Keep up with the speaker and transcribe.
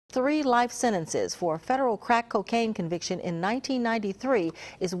3 life sentences for a federal crack cocaine conviction in 1993,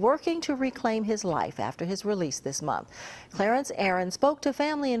 is working to reclaim his life after his release this month. Clarence Aaron spoke to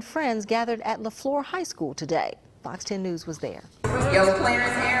family and friends gathered at LaFleur High School today. Fox 10 News was there. Yo,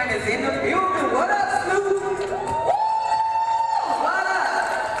 Clarence Aaron is in the building. What up, Snoop?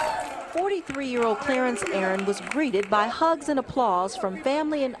 43-year-old Clarence Aaron was greeted by hugs and applause from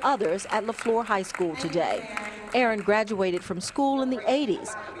family and others at LaFleur High School today. Aaron graduated from school in the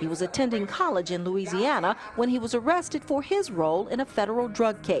 80s. He was attending college in Louisiana when he was arrested for his role in a federal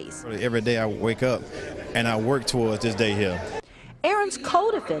drug case. Every day I wake up and I work towards this day here. Aaron's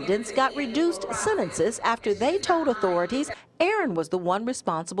co-defendants got reduced sentences after they told authorities Aaron was the one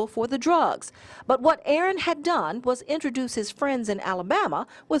responsible for the drugs. But what Aaron had done was introduce his friends in Alabama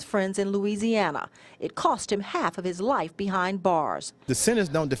with friends in Louisiana. It cost him half of his life behind bars. The sentence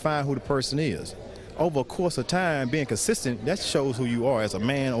don't define who the person is. Over a course of time, being consistent, that shows who you are as a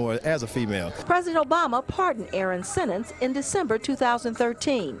man or as a female. President Obama pardoned Aaron's sentence in December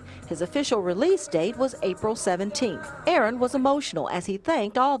 2013. His official release date was April 17th. Aaron was emotional as he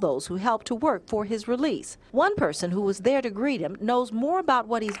thanked all those who helped to work for his release. One person who was there to greet him knows more about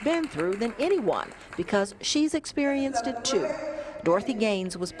what he's been through than anyone because she's experienced it too. Dorothy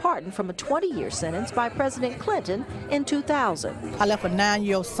Gaines was pardoned from a 20-year sentence by President Clinton in 2000. I left a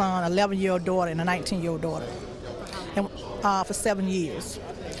 9-year-old son, an 11-year-old daughter, and a 19-year-old daughter and, for 7 years.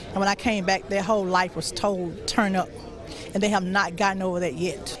 And when I came back, their whole life was turned up, and they have not gotten over that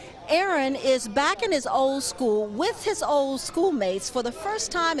yet. Aaron is back in his old school with his old schoolmates for the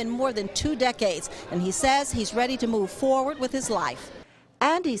first time in more than 2 decades, and he says he's ready to move forward with his life.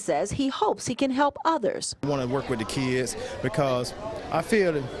 And he says he hopes he can help others. I want to work with the kids because I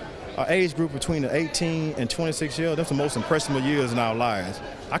feel that our age group between the 18 and 26 years, that's the most impressionable years in our lives.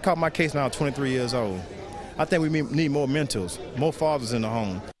 I caught my case when I was 23 years old. I think we need more mentors, more fathers in the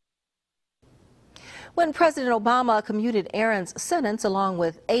home. When President Obama commuted Aaron's sentence along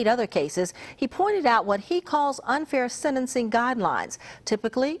with 8 other cases, he pointed out what he calls unfair sentencing guidelines.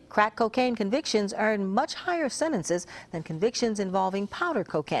 Typically, crack cocaine convictions earn much higher sentences than convictions involving powder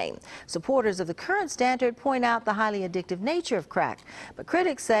cocaine. Supporters of the current standard point out the highly addictive nature of crack, but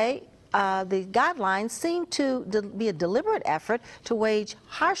critics say the guidelines seem to be a deliberate effort to wage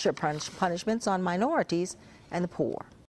harsher punishments on minorities and the poor.